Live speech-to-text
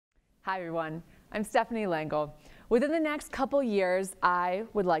Hi everyone, I'm Stephanie Langel. Within the next couple years, I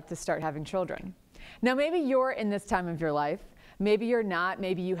would like to start having children. Now maybe you're in this time of your life, maybe you're not,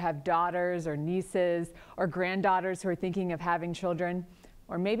 maybe you have daughters or nieces or granddaughters who are thinking of having children,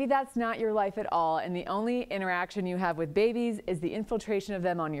 or maybe that's not your life at all and the only interaction you have with babies is the infiltration of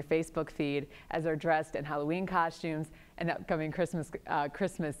them on your Facebook feed as they're dressed in Halloween costumes and upcoming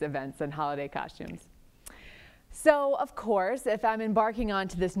Christmas events and holiday costumes. So, of course, if I'm embarking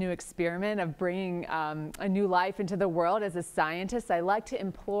onto this new experiment of bringing a new life into the world as a scientist, I like to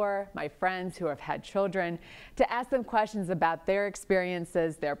implore my friends who have had children to ask them questions about their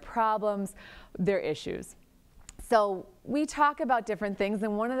experiences, their problems, their issues. So we talk about different things,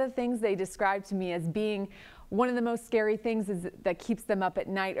 and one of the things they describe to me as being one of the most scary things that keeps them up at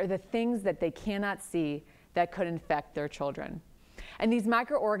night are the things that they cannot see that could infect their children. And these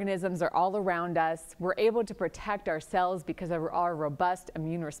microorganisms are all around us. We're able to protect ourselves because of our robust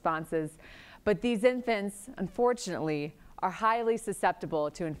immune responses. But these infants, unfortunately, are highly susceptible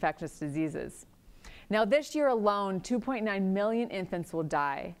to infectious diseases. Now, this year alone, 2.9 million infants will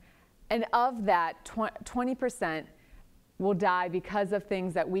die. And of that, 20% will die because of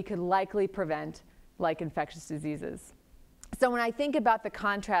things that we could likely prevent, like infectious diseases. So when I think about the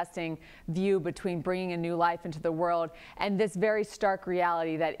contrasting view between bringing a new life into the world and this very stark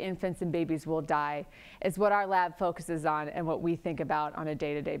reality that infants and babies will die is what our lab focuses on and what we think about on a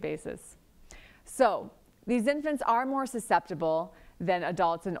day-to-day basis. So these infants are more susceptible than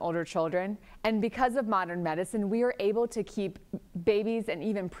adults and older children, and because of modern medicine, we are able to keep babies and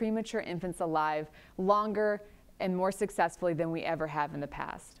even premature infants alive longer and more successfully than we ever have in the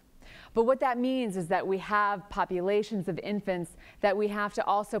past. But what that means is that we have populations of infants that we have to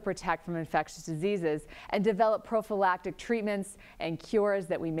also protect from infectious diseases and develop prophylactic treatments and cures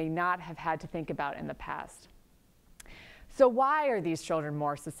that we may not have had to think about in the past. So why are these children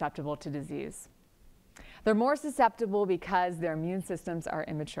more susceptible to disease? They're more susceptible because their immune systems are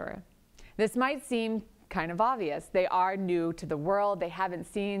immature. This might seem kind of obvious. They are new to the world. They haven't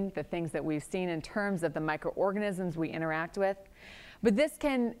seen the things that we've seen in terms of the microorganisms we interact with. But this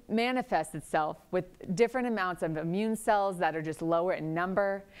can manifest itself with different amounts of immune cells that are just lower in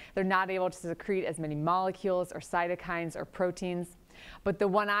number. They're not able to secrete as many molecules or cytokines or proteins. But the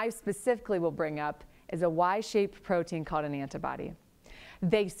one I specifically will bring up is a Y-shaped protein called an antibody.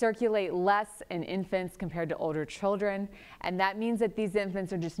 They circulate less in infants compared to older children, and that means that these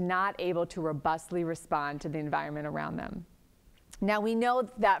infants are just not able to robustly respond to the environment around them. Now, we know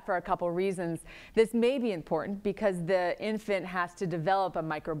that for a couple reasons. This may be important because the infant has to develop a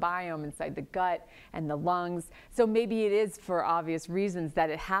microbiome inside the gut and the lungs. So maybe it is for obvious reasons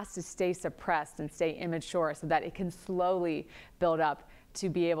that it has to stay suppressed and stay immature so that it can slowly build up to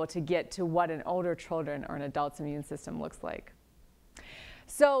be able to get to what an older children or an adult's immune system looks like.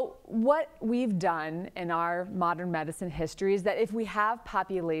 So what we've done in our modern medicine history is that if we have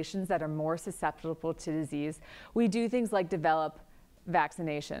populations that are more susceptible to disease, we do things like develop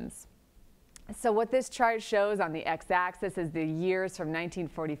vaccinations. So what this chart shows on the x-axis is the years from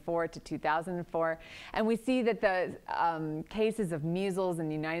 1944 to 2004, and we see that the cases of measles in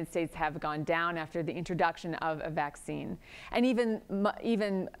the United States have gone down after the introduction of a vaccine, and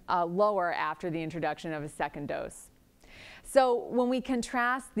even lower after the introduction of a second dose. So when we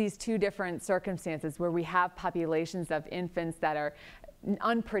contrast these two different circumstances where we have populations of infants that are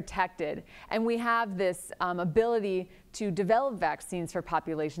unprotected, and we have this ability to develop vaccines for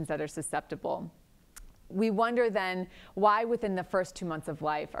populations that are susceptible, we wonder then why within the first 2 months of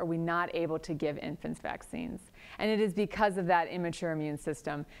life are we not able to give infants vaccines? And it is because of that immature immune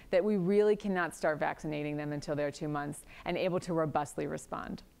system that we really cannot start vaccinating them until they're 2 months and able to robustly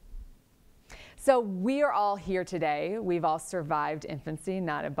respond. So we are all here today. We've all survived infancy.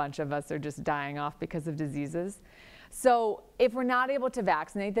 Not a bunch of us are just dying off because of diseases. So if we're not able to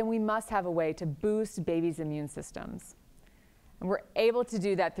vaccinate, then we must have a way to boost babies' immune systems. And we're able to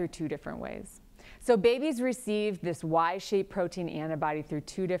do that through two different ways. So babies receive this Y-shaped protein antibody through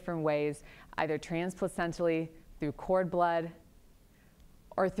two different ways, either transplacentally, through cord blood,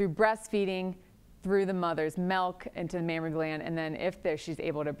 or through breastfeeding, through the mother's milk into the mammary gland, and then if she's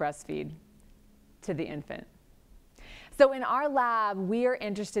able to breastfeed, to the infant. So in our lab, we are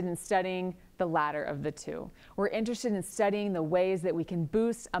interested in studying the latter of the two. We're interested in studying the ways that we can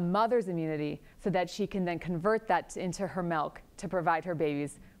boost a mother's immunity so that she can then convert that into her milk to provide her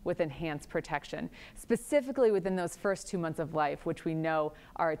babies with enhanced protection, specifically within those first 2 months of life, which we know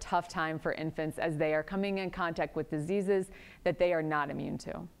are a tough time for infants as they are coming in contact with diseases that they are not immune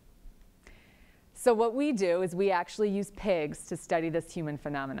to. So what we do is we actually use pigs to study this human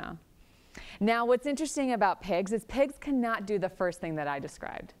phenomena. Now, what's interesting about pigs is pigs cannot do the first thing that I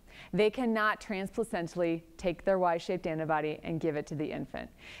described. They cannot transplacentally take their Y-shaped antibody and give it to the infant.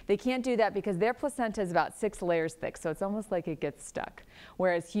 They can't do that because their placenta is about 6 layers thick, so it's almost like it gets stuck.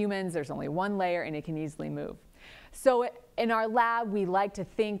 Whereas humans, there's only 1 layer and it can easily move. So in our lab, we like to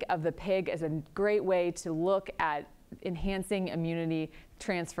think of the pig as a great way to look at enhancing immunity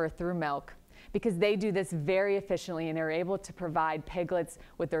transfer through milk, because they do this very efficiently and are able to provide piglets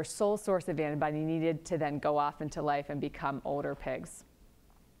with their sole source of antibody needed to then go off into life and become older pigs.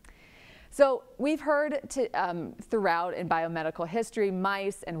 So we've heard throughout in biomedical history,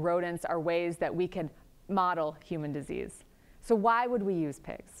 mice and rodents are ways that we can model human disease. So why would we use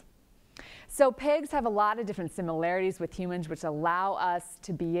pigs? So pigs have a lot of different similarities with humans, which allow us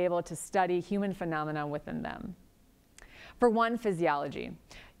to be able to study human phenomena within them. For one, physiology.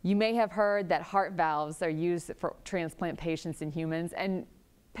 You may have heard that heart valves are used for transplant patients in humans, and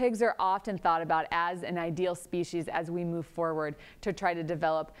pigs are often thought about as an ideal species as we move forward to try to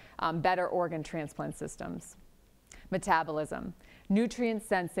develop better organ transplant systems. Metabolism, nutrient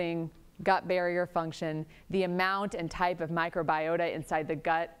sensing, gut barrier function, the amount and type of microbiota inside the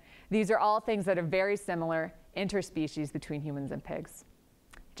gut. These are all things that are very similar interspecies between humans and pigs.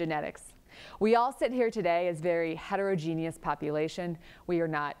 Genetics. We all sit here today as very heterogeneous population. We are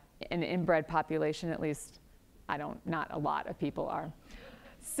not an inbred population, at least not a lot of people are.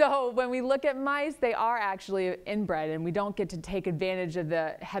 So when we look at mice, they are actually inbred, and we don't get to take advantage of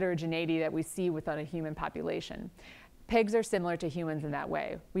the heterogeneity that we see within a human population. Pigs are similar to humans in that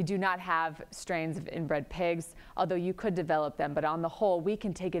way. We do not have strains of inbred pigs, although you could develop them, but on the whole, we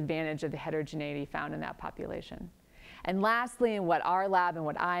can take advantage of the heterogeneity found in that population. And lastly, and what our lab and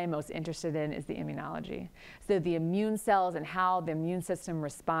what I am most interested in is the immunology. So the immune cells and how the immune system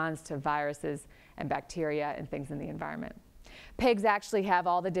responds to viruses and bacteria and things in the environment. Pigs actually have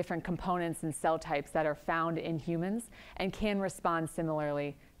all the different components and cell types that are found in humans and can respond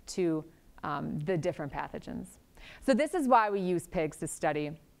similarly to the different pathogens. So this is why we use pigs to study.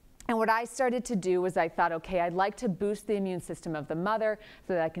 And what I started to do was I thought, okay, I'd like to boost the immune system of the mother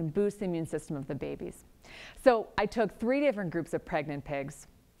so that I can boost the immune system of the babies. So I took 3 different groups of pregnant pigs.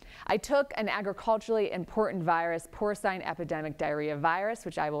 I took an agriculturally important virus, porcine epidemic diarrhea virus,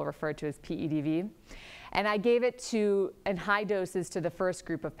 which I will refer to as PEDV, and I gave it in high doses to the first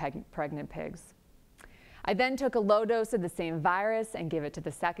group of pregnant pigs. I then took a low dose of the same virus and gave it to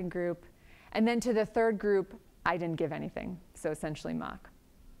the second group, and then to the third group, I didn't give anything, so essentially mock.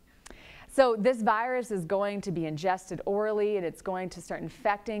 So this virus is going to be ingested orally, and it's going to start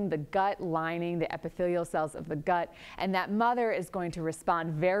infecting the gut lining, the epithelial cells of the gut, and that mother is going to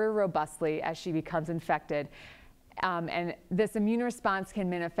respond very robustly as she becomes infected. And this immune response can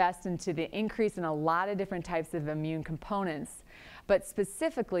manifest into the increase in a lot of different types of immune components. But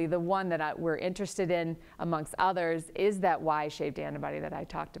specifically, the one that we're interested in, amongst others, is that Y-shaped antibody that I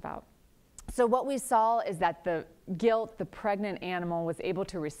talked about. So what we saw is that the pregnant animal, was able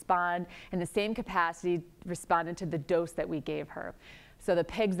to respond in the same capacity responded to the dose that we gave her. So the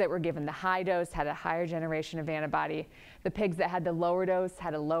pigs that were given the high dose had a higher generation of antibody. The pigs that had the lower dose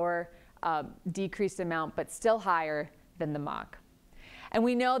had a lower decreased amount, but still higher than the mock. And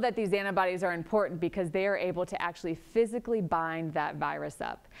we know that these antibodies are important because they are able to actually physically bind that virus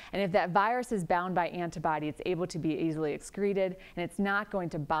up. And if that virus is bound by antibody, it's able to be easily excreted, and it's not going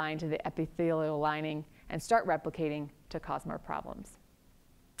to bind to the epithelial lining and start replicating to cause more problems.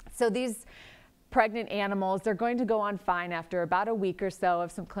 So these pregnant animals, they're going to go on fine after about a week or so of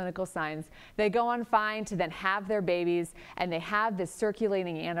some clinical signs. They go on fine to then have their babies, and they have this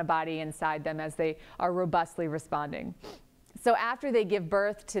circulating antibody inside them as they are robustly responding. So after they give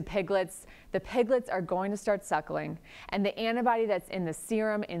birth to piglets, the piglets are going to start suckling, and the antibody that's in the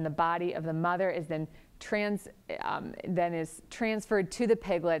serum in the body of the mother is then transferred to the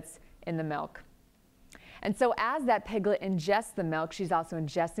piglets in the milk. And so as that piglet ingests the milk, she's also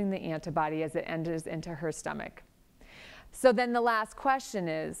ingesting the antibody as it enters into her stomach. So then the last question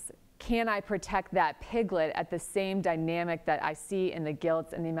is, can I protect that piglet at the same dynamic that I see in the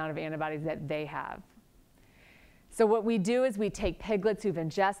gilts and the amount of antibodies that they have? So what we do is we take piglets who've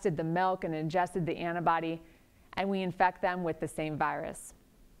ingested the milk and ingested the antibody, and we infect them with the same virus.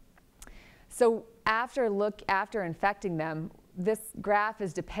 So after infecting them, this graph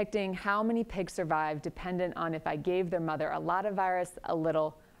is depicting how many pigs survive dependent on if I gave their mother a lot of virus, a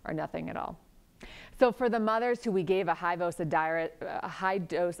little, or nothing at all. So for the mothers who we gave a high dose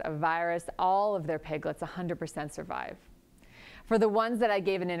of virus, all of their piglets, 100% survive. For the ones that I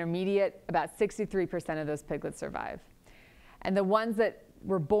gave an intermediate, about 63% of those piglets survive. And the ones that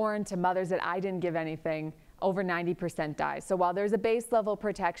were born to mothers that I didn't give anything, over 90% die. So while there's a base level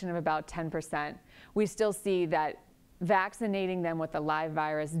protection of about 10%, we still see that vaccinating them with the live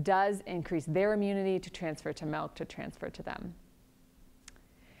virus does increase their immunity to transfer to milk, to transfer to them.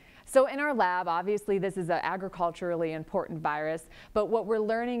 So in our lab, obviously this is an agriculturally important virus, but what we're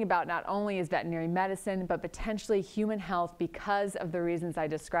learning about not only is veterinary medicine, but potentially human health because of the reasons I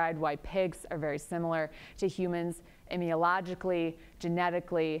described why pigs are very similar to humans immunologically,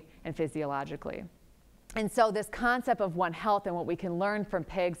 genetically, and physiologically. And so this concept of One Health and what we can learn from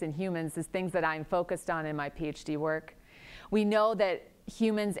pigs and humans is things that I'm focused on in my PhD work. We know that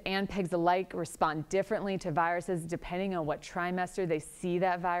humans and pigs alike respond differently to viruses depending on what trimester they see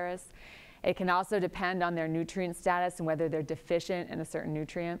that virus. It can also depend on their nutrient status and whether they're deficient in a certain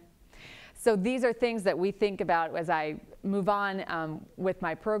nutrient. So these are things that we think about as I move on with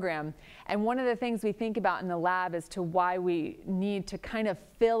my program. And one of the things we think about in the lab as to why we need to kind of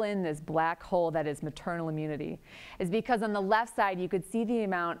fill in this black hole that is maternal immunity is because on the left side you could see the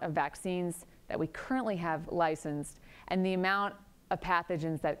amount of vaccines that we currently have licensed and the amount of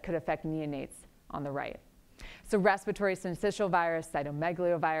pathogens that could affect neonates on the right. So respiratory syncytial virus,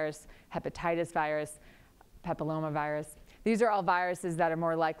 cytomegalovirus, hepatitis virus, papillomavirus. These are all viruses that are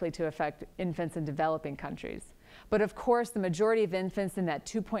more likely to affect infants in developing countries. But of course, the majority of infants in that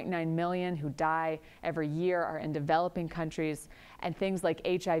 2.9 million who die every year are in developing countries, and things like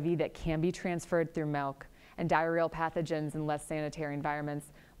HIV that can be transferred through milk, and diarrheal pathogens in less sanitary environments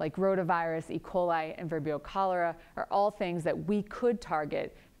like rotavirus, E. coli, and Vibrio cholera are all things that we could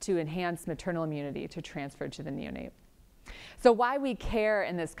target to enhance maternal immunity to transfer to the neonate. So why we care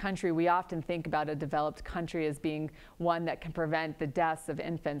in this country, we often think about a developed country as being one that can prevent the deaths of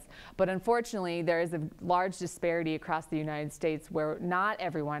infants. But unfortunately, there is a large disparity across the United States where not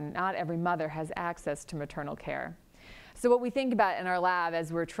every mother has access to maternal care. So what we think about in our lab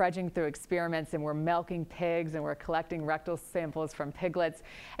as we're trudging through experiments and we're milking pigs and we're collecting rectal samples from piglets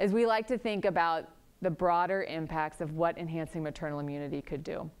is we like to think about the broader impacts of what enhancing maternal immunity could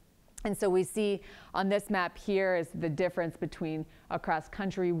do. And so we see on this map here is the difference between across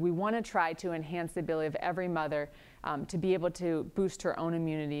country. We want to try to enhance the ability of every mother to be able to boost her own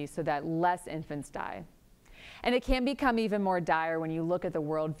immunity so that less infants die. And it can become even more dire when you look at the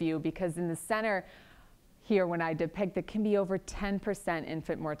world view, because in the center here, when I depict, there can be over 10%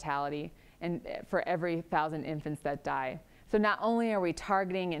 infant mortality for every 1,000 infants that die. So not only are we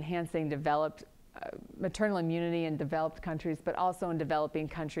targeting enhancing developed maternal immunity in developed countries, but also in developing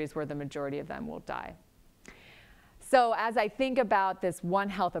countries where the majority of them will die. So as I think about this One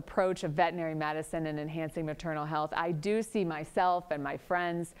Health approach of veterinary medicine and enhancing maternal health, I do see myself and my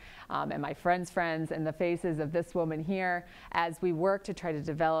friends and my friends' friends and the faces of this woman here as we work to try to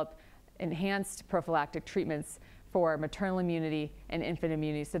develop enhanced prophylactic treatments for maternal immunity and infant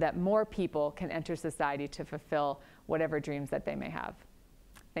immunity so that more people can enter society to fulfill whatever dreams that they may have.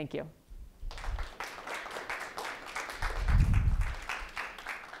 Thank you.